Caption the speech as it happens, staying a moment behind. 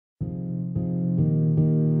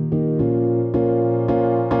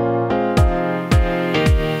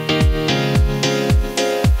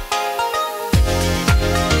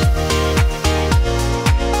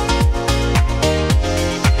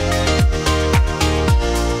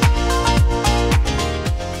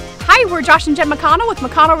We're Josh and Jen McConnell with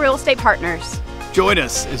McConnell Real Estate Partners. Join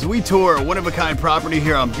us as we tour a one-of-a-kind property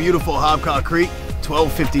here on beautiful Hobcaw Creek,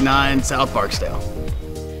 1259 South Barksdale.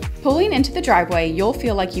 Pulling into the driveway, you'll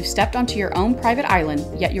feel like you've stepped onto your own private island,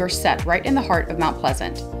 yet you're set right in the heart of Mount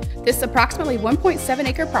Pleasant. This approximately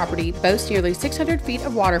 1.7-acre property boasts nearly 600 feet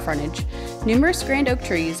of water frontage, numerous grand oak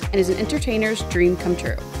trees, and is an entertainer's dream come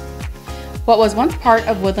true. What was once part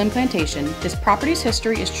of Woodland Plantation, this property's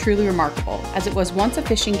history is truly remarkable, as it was once a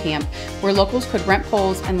fishing camp where locals could rent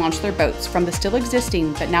poles and launch their boats from the still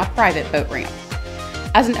existing but now private boat ramp.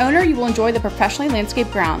 As an owner, you will enjoy the professionally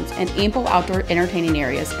landscaped grounds and ample outdoor entertaining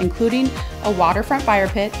areas, including a waterfront fire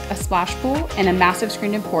pit, a splash pool, and a massive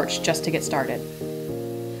screened-in porch just to get started.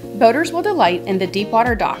 Boaters will delight in the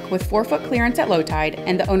Deepwater dock with 4-foot clearance at low tide,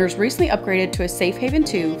 and the owners recently upgraded to a Safe Haven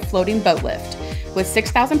 2 floating boat lift with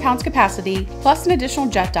 6,000 pounds capacity, plus an additional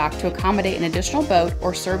jet dock to accommodate an additional boat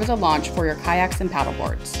or serve as a launch for your kayaks and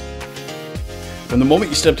paddleboards. From the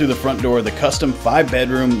moment you step through the front door of the custom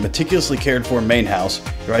 5-bedroom, meticulously cared for main house,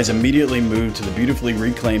 your eyes immediately move to the beautifully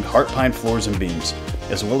reclaimed heart pine floors and beams,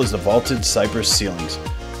 as well as the vaulted cypress ceilings.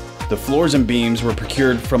 The floors and beams were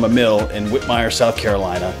procured from a mill in Whitmire, South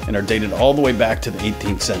Carolina, and are dated all the way back to the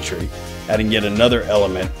 18th century, adding yet another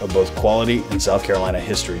element of both quality and South Carolina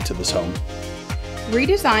history to this home.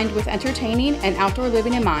 Redesigned with entertaining and outdoor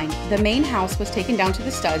living in mind, the main house was taken down to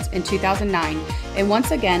the studs in 2009 and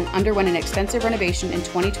once again underwent an extensive renovation in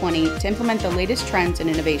 2020 to implement the latest trends and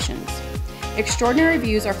innovations. Extraordinary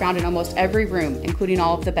views are found in almost every room, including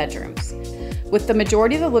all of the bedrooms. With the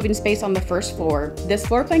majority of the living space on the first floor, this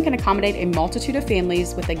floor plan can accommodate a multitude of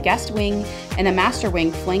families with a guest wing and a master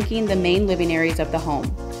wing flanking the main living areas of the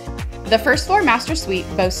home. The first floor master suite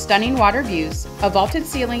boasts stunning water views, a vaulted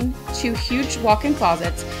ceiling, 2 huge walk-in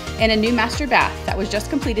closets, and a new master bath that was just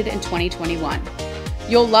completed in 2021.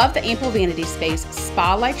 You'll love the ample vanity space,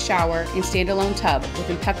 spa-like shower, and standalone tub with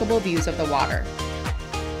impeccable views of the water.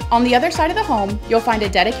 On the other side of the home, you'll find a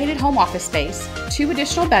dedicated home office space, 2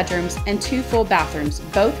 additional bedrooms, and 2 full bathrooms,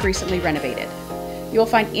 both recently renovated. You'll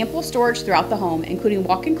find ample storage throughout the home, including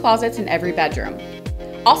walk-in closets in every bedroom.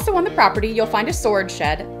 Also on the property, you'll find a storage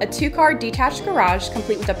shed, a 2-car detached garage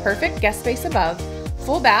complete with a perfect guest space above,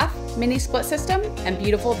 full bath, mini split system, and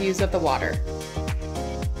beautiful views of the water.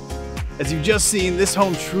 As you've just seen, this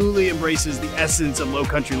home truly embraces the essence of low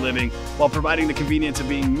country living while providing the convenience of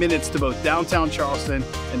being minutes to both downtown Charleston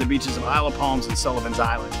and the beaches of Isle of Palms and Sullivan's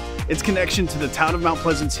Island. Its connection to the town of Mount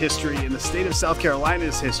Pleasant's history and the state of South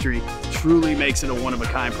Carolina's history truly makes it a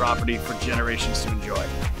one-of-a-kind property for generations to enjoy.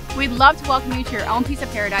 We'd love to welcome you to your own piece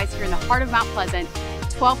of paradise here in the heart of Mount Pleasant,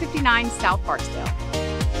 1259 South Barksdale.